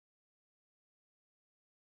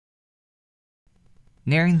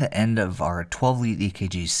Nearing the end of our 12-lead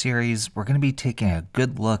EKG series, we're going to be taking a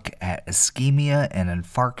good look at ischemia and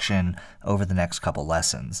infarction over the next couple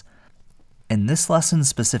lessons. In this lesson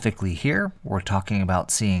specifically here, we're talking about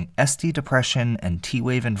seeing ST depression and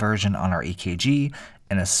T-wave inversion on our EKG,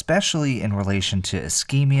 and especially in relation to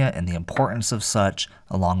ischemia and the importance of such,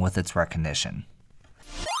 along with its recognition.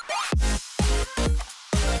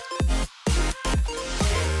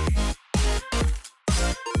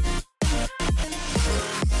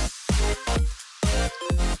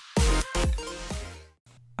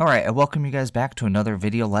 Alright, I welcome you guys back to another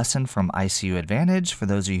video lesson from ICU Advantage. For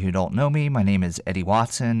those of you who don't know me, my name is Eddie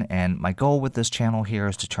Watson, and my goal with this channel here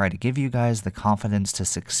is to try to give you guys the confidence to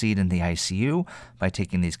succeed in the ICU by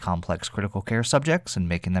taking these complex critical care subjects and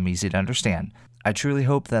making them easy to understand. I truly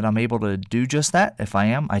hope that I'm able to do just that. If I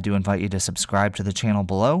am, I do invite you to subscribe to the channel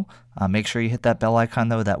below. Make sure you hit that bell icon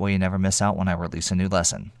though, that way you never miss out when I release a new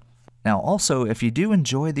lesson. Now also, if you do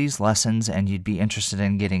enjoy these lessons and you'd be interested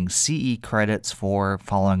in getting CE credits for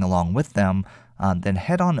following along with them, then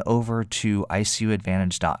head on over to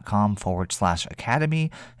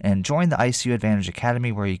icuadvantage.com/academy and join the ICU Advantage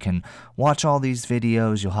Academy, where you can watch all these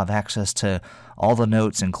videos. You'll have access to all the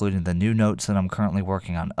notes, including the new notes that I'm currently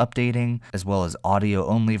working on updating, as well as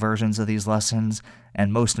audio-only versions of these lessons.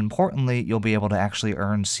 And most importantly, you'll be able to actually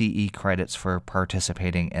earn CE credits for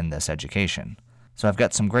participating in this education. So I've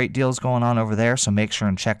got some great deals going on over there, so make sure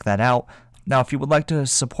and check that out. Now, if you would like to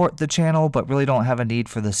support the channel but really don't have a need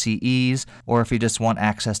for the CEs, or if you just want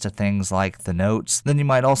access to things like the notes, then you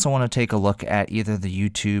might also want to take a look at either the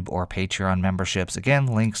YouTube or Patreon memberships. Again,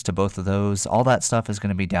 links to both of those, all that stuff is going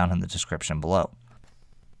to be down in the description below.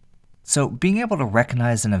 So being able to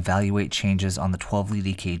recognize and evaluate changes on the 12-lead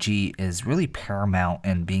EKG is really paramount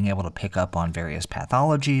in being able to pick up on various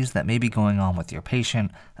pathologies that may be going on with your patient,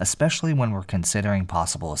 especially when we're considering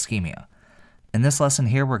possible ischemia. In this lesson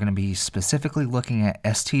here, we're going to be specifically looking at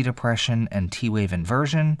ST depression and T-wave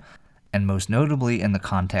inversion, and most notably in the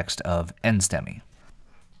context of NSTEMI.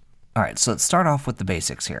 Alright, so let's start off with the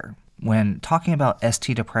basics here. When talking about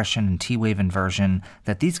ST depression and T-wave inversion,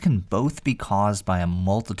 that these can both be caused by a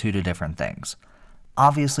multitude of different things.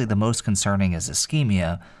 Obviously, the most concerning is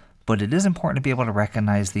ischemia, but it is important to be able to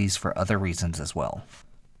recognize these for other reasons as well.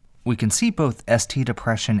 We can see both ST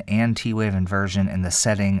depression and T-wave inversion in the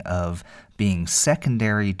setting of being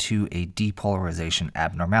secondary to a depolarization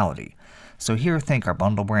abnormality. So here, think our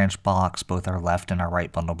bundle branch blocks, both our left and our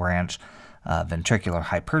right bundle branch, ventricular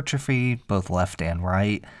hypertrophy, both left and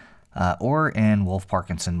right, or in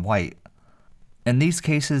Wolff-Parkinson-White. In these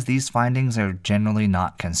cases, these findings are generally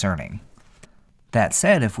not concerning. That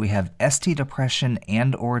said, if we have ST depression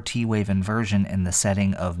and or T-wave inversion in the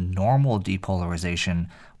setting of normal depolarization,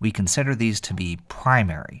 we consider these to be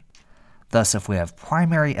primary. Thus, if we have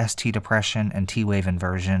primary ST depression and T-wave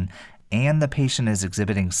inversion, and the patient is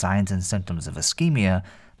exhibiting signs and symptoms of ischemia,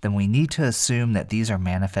 then we need to assume that these are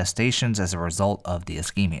manifestations as a result of the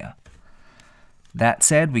ischemia. That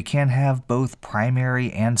said, we can have both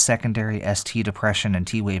primary and secondary ST depression and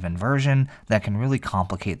T-wave inversion that can really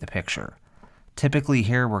complicate the picture. Typically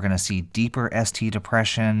here we're going to see deeper ST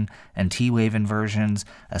depression and T-wave inversions,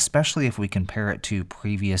 especially if we compare it to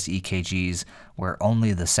previous EKGs where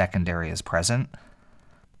only the secondary is present.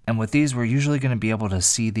 And with these, we're usually going to be able to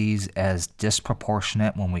see these as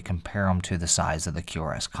disproportionate when we compare them to the size of the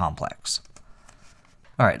QRS complex.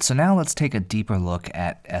 Alright, so now let's take a deeper look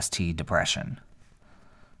at ST depression.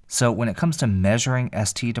 So when it comes to measuring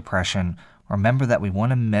ST depression, remember that we want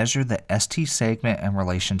to measure the ST segment in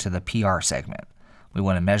relation to the PR segment. We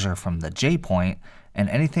want to measure from the J point, and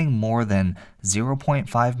anything more than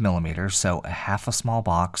 0.5 millimeters, so a half a small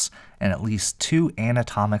box, and at least 2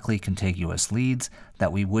 anatomically contiguous leads,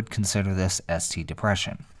 that we would consider this ST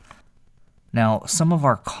depression. Now, some of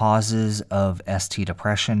our causes of ST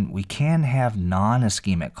depression, we can have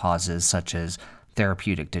non-ischemic causes such as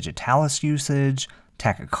therapeutic digitalis usage,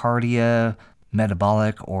 tachycardia,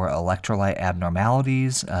 metabolic or electrolyte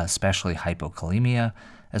abnormalities, especially hypokalemia,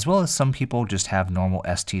 as well as some people just have normal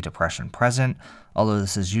ST depression present, although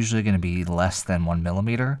this is usually going to be less than 1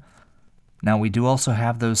 millimeter. Now, we do also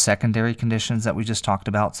have those secondary conditions that we just talked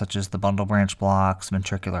about, such as the bundle branch blocks,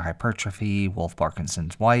 ventricular hypertrophy,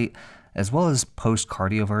 Wolff-Parkinson's-White, as well as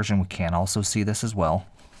post-cardioversion. We can also see this as well.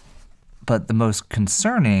 But the most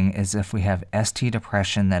concerning is if we have ST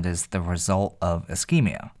depression that is the result of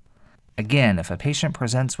ischemia. Again, if a patient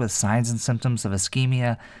presents with signs and symptoms of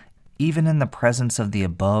ischemia, even in the presence of the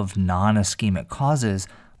above non-ischemic causes,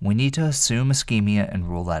 we need to assume ischemia and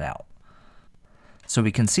rule that out. So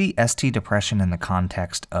we can see ST depression in the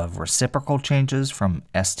context of reciprocal changes from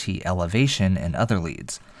ST elevation in other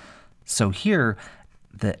leads. So here,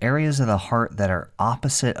 the areas of the heart that are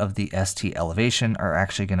opposite of the ST elevation are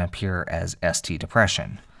actually going to appear as ST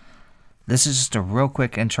depression. This is just a real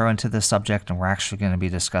quick intro into this subject, and we're actually going to be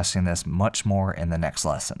discussing this much more in the next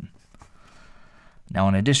lesson. Now,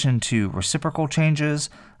 in addition to reciprocal changes,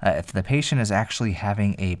 if the patient is actually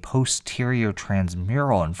having a posterior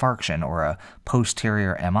transmural infarction or a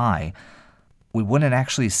posterior MI, we wouldn't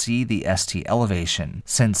actually see the ST elevation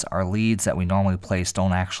since our leads that we normally place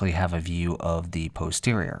don't actually have a view of the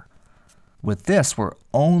posterior. With this, we're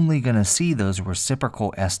only going to see those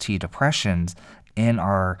reciprocal ST depressions in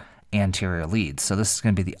our anterior leads. So this is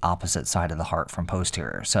going to be the opposite side of the heart from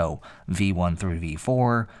posterior. So V1 through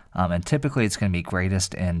V4, and typically it's going to be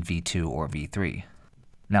greatest in V2 or V3.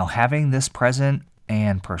 Now, having this present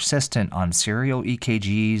and persistent on serial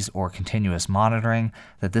EKGs or continuous monitoring,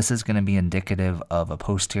 that this is going to be indicative of a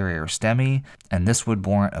posterior STEMI, and this would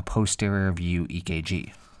warrant a posterior view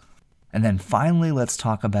EKG. And then finally, let's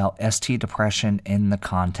talk about ST depression in the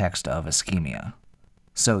context of ischemia.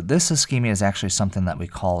 So this ischemia is actually something that we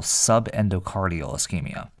call subendocardial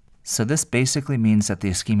ischemia. So this basically means that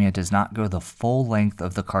the ischemia does not go the full length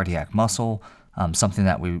of the cardiac muscle, something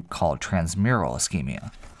that we call transmural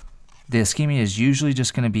ischemia. The ischemia is usually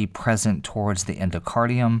just going to be present towards the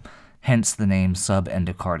endocardium, hence the name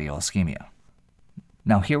subendocardial ischemia.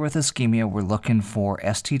 Now here with ischemia, we're looking for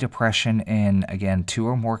ST depression in, again, 2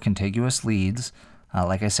 or more contiguous leads,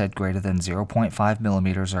 like I said, greater than 0.5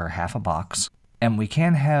 millimeters or half a box. And we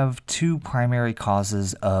can have 2 primary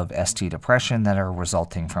causes of ST depression that are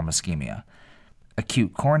resulting from ischemia: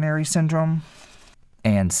 acute coronary syndrome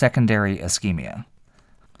and secondary ischemia.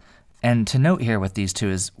 And to note here with these 2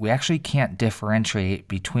 is we actually can't differentiate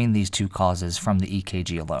between these 2 causes from the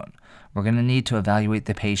EKG alone. We're going to need to evaluate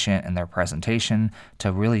the patient and their presentation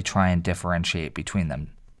to really try and differentiate between them.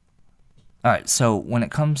 All right, so when it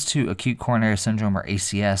comes to acute coronary syndrome or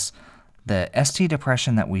ACS, the ST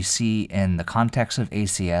depression that we see in the context of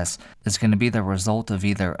ACS is going to be the result of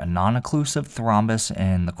either a non-occlusive thrombus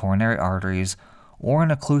in the coronary arteries or an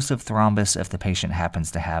occlusive thrombus if the patient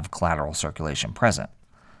happens to have collateral circulation present.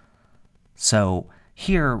 So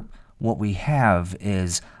here, what we have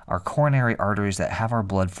is our coronary arteries that have our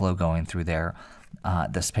blood flow going through there.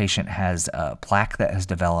 This patient has a plaque that has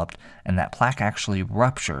developed, and that plaque actually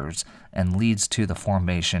ruptures and leads to the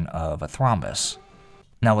formation of a thrombus.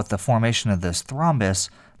 Now, with the formation of this thrombus,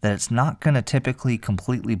 that it's not going to typically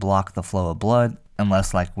completely block the flow of blood,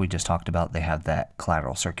 unless, like we just talked about, they have that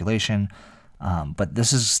collateral circulation. But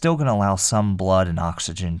this is still going to allow some blood and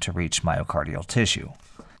oxygen to reach myocardial tissue.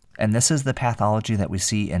 And this is the pathology that we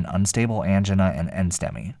see in unstable angina and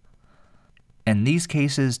NSTEMI. In these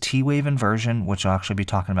cases, T-wave inversion, which I'll actually be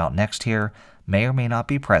talking about next here, may or may not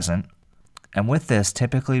be present. And with this,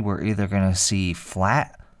 typically we're either going to see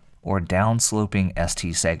flat or downsloping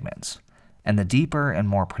ST segments. And the deeper and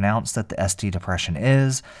more pronounced that the ST depression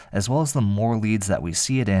is, as well as the more leads that we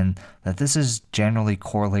see it in, that this is generally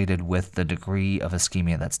correlated with the degree of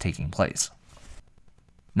ischemia that's taking place.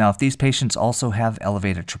 Now, if these patients also have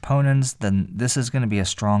elevated troponins, then this is going to be a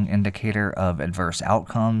strong indicator of adverse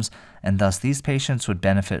outcomes, and thus these patients would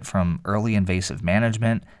benefit from early invasive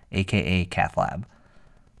management, aka cath lab.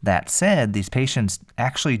 That said, these patients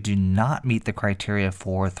actually do not meet the criteria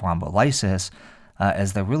for thrombolysis,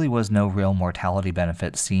 as there really was no real mortality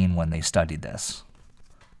benefit seen when they studied this.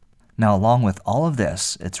 Now, along with all of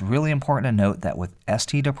this, it's really important to note that with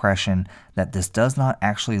ST depression, that this does not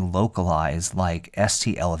actually localize like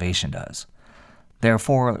ST elevation does.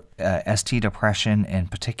 Therefore, ST depression in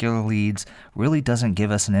particular leads really doesn't give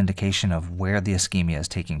us an indication of where the ischemia is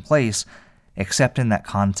taking place, except in that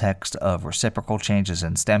context of reciprocal changes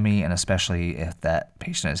in STEMI, and especially if that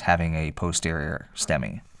patient is having a posterior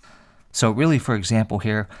STEMI. So really, for example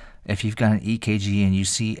here, if you've got an EKG and you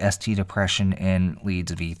see ST depression in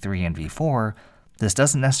leads V3 and V4, this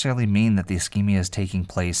doesn't necessarily mean that the ischemia is taking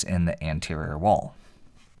place in the anterior wall.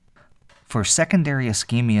 For secondary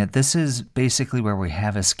ischemia, this is basically where we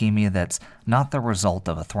have ischemia that's not the result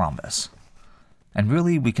of a thrombus. And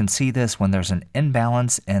really, we can see this when there's an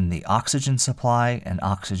imbalance in the oxygen supply and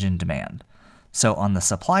oxygen demand. So on the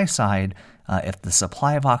supply side, if the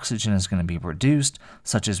supply of oxygen is going to be reduced,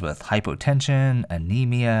 such as with hypotension,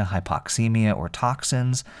 anemia, hypoxemia, or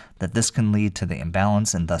toxins, that this can lead to the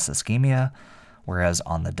imbalance and thus ischemia. Whereas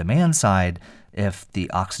on the demand side, if the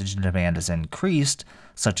oxygen demand is increased,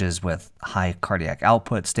 such as with high cardiac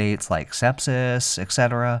output states like sepsis,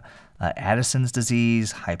 etc., Addison's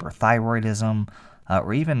disease, hyperthyroidism,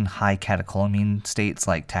 or even high catecholamine states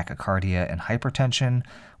like tachycardia and hypertension,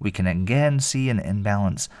 we can again see an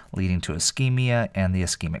imbalance leading to ischemia and the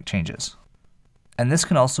ischemic changes. And this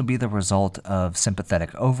can also be the result of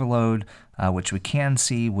sympathetic overload, which we can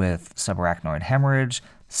see with subarachnoid hemorrhage,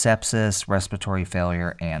 sepsis, respiratory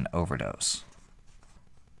failure, and overdose.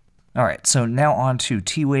 All right, so now on to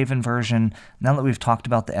T-wave inversion. Now that we've talked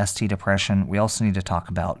about the ST depression, we also need to talk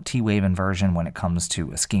about T-wave inversion when it comes to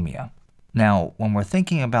ischemia. Now, when we're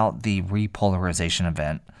thinking about the repolarization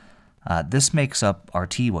event, this makes up our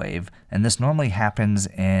T-wave, and this normally happens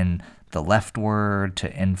in the leftward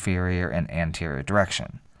to inferior and anterior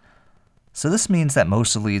direction. So this means that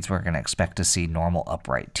most of the leads we're going to expect to see normal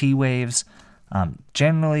upright T-waves.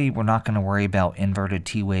 Generally, we're not going to worry about inverted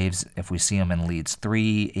T-waves if we see them in leads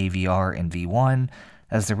 3, AVR, and V1,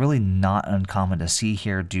 as they're really not uncommon to see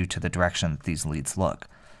here due to the direction that these leads look.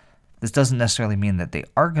 This doesn't necessarily mean that they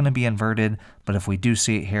are going to be inverted, but if we do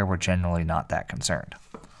see it here, we're generally not that concerned.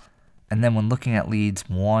 And then when looking at leads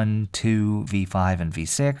 1, 2, V5, and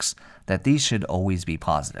V6, that these should always be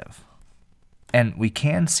positive. And we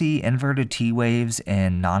can see inverted T-waves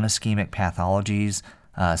in non-ischemic pathologies,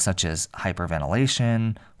 such as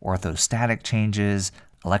hyperventilation, orthostatic changes,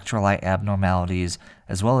 electrolyte abnormalities,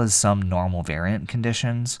 as well as some normal variant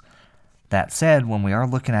conditions. That said, when we are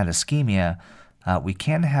looking at ischemia, we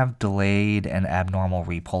can have delayed and abnormal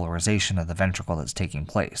repolarization of the ventricle that's taking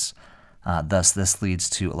place. Thus, this leads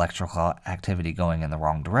to electrical activity going in the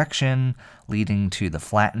wrong direction, leading to the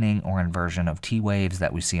flattening or inversion of T waves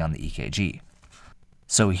that we see on the EKG.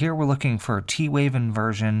 So here we're looking for T-wave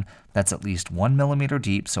inversion that's at least 1 millimeter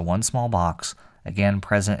deep, so one small box, again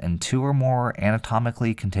present in 2 or more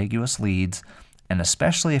anatomically contiguous leads, and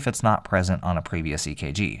especially if it's not present on a previous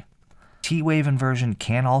EKG. T-wave inversion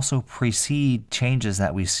can also precede changes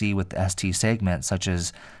that we see with the ST segment, such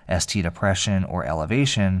as ST depression or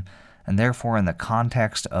elevation, and therefore in the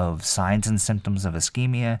context of signs and symptoms of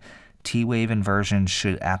ischemia, T-wave inversion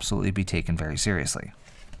should absolutely be taken very seriously.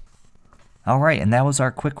 Alright, and that was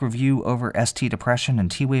our quick review over ST depression and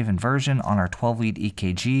T-wave inversion on our 12-lead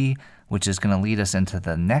EKG, which is going to lead us into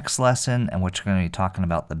the next lesson, and which we're going to be talking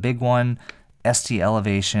about the big one, ST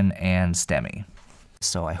elevation and STEMI.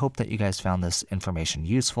 So I hope that you guys found this information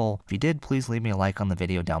useful. If you did, please leave me a like on the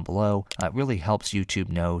video down below. It really helps YouTube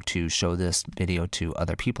know to show this video to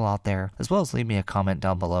other people out there, as well as leave me a comment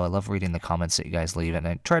down below. I love reading the comments that you guys leave, and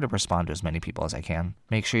I try to respond to as many people as I can.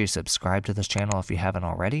 Make sure you subscribe to this channel if you haven't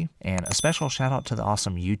already, and a special shout out to the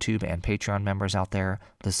awesome YouTube and Patreon members out there.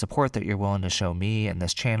 The support that you're willing to show me and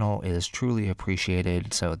this channel is truly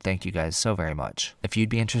appreciated, so thank you guys so very much. If you'd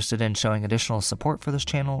be interested in showing additional support for this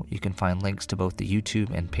channel, you can find links to both the YouTube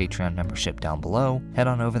and Patreon membership down below. Head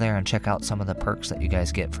on over there and check out some of the perks that you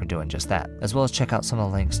guys get for doing just that, as well as check out some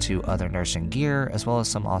of the links to other nursing gear, as well as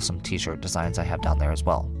some awesome t-shirt designs I have down there as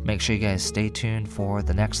well. Make sure you guys stay tuned for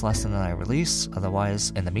the next lesson that I release.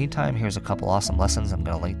 Otherwise, in the meantime, here's a couple awesome lessons I'm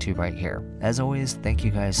going to link to right here. As always, thank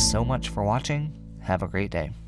you guys so much for watching. Have a great day.